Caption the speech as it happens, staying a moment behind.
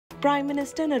Prime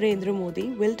Minister Narendra Modi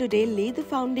will today lay the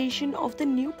foundation of the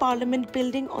new Parliament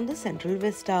building on the Central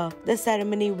Vista. The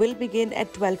ceremony will begin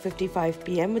at 12:55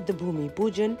 pm with the bhoomi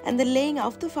poojan, and the laying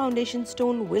of the foundation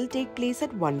stone will take place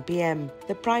at 1 pm.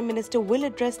 The Prime Minister will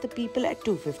address the people at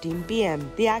 2:15 pm.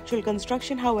 The actual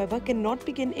construction, however, cannot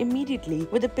begin immediately,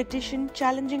 with a petition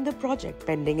challenging the project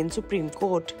pending in Supreme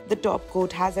Court. The top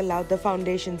court has allowed the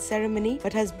foundation ceremony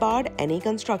but has barred any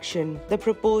construction. The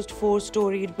proposed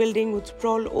four-storied building would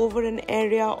sprawl over an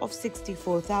area of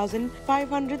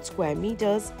 64,500 square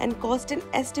meters and cost an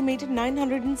estimated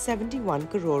 971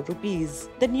 crore rupees.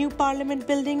 The new Parliament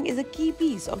building is a key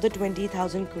piece of the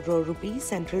 20,000 crore rupees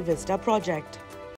Central Vista project.